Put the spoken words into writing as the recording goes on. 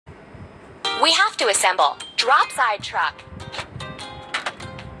We have to assemble. Drop side truck.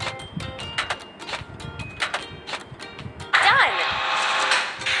 Done.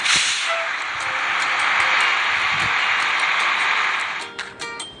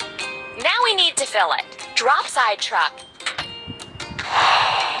 Now we need to fill it. Drop side truck.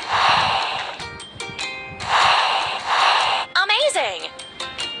 Amazing.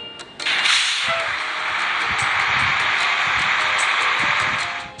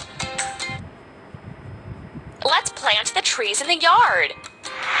 Let's plant the trees in the yard.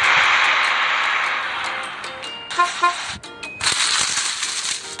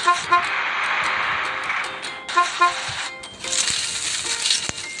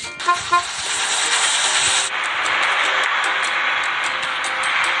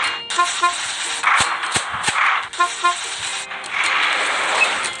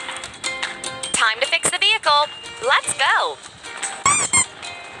 Time to fix the vehicle. Let's go.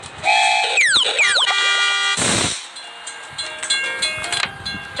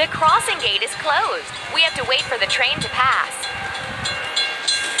 The crossing gate is closed. We have to wait for the train to pass.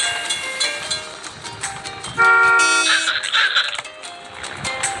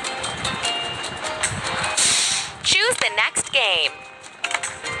 Choose the next game.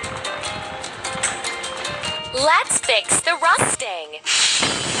 Let's fix the rusting.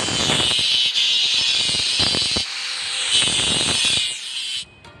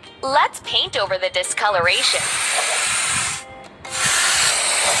 Let's paint over the discoloration.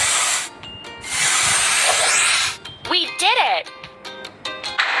 We did it!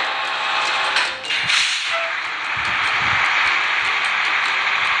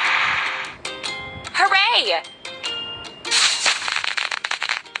 Hooray!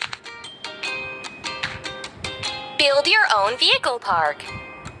 Build your own vehicle park.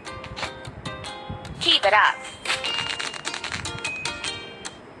 Keep it up.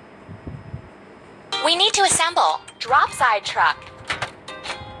 We need to assemble. Drop side truck.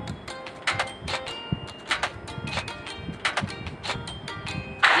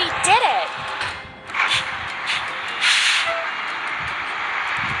 We did it!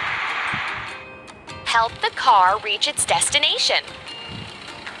 Help the car reach its destination.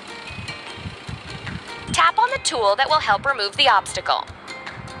 Tap on the tool that will help remove the obstacle.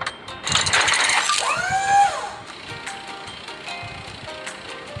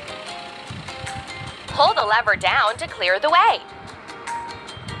 Pull the lever down to clear the way.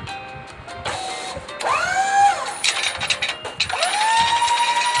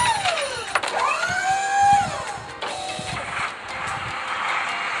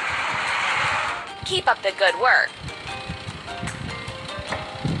 Keep up the good work.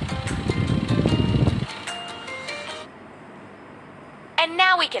 And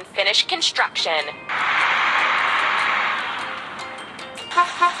now we can finish construction.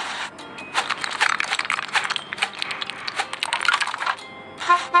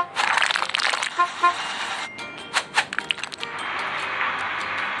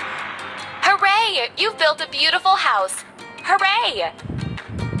 Hooray! You've built a beautiful house. Hooray!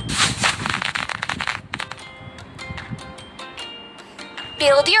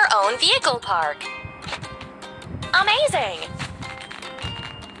 Build your own vehicle park. Amazing!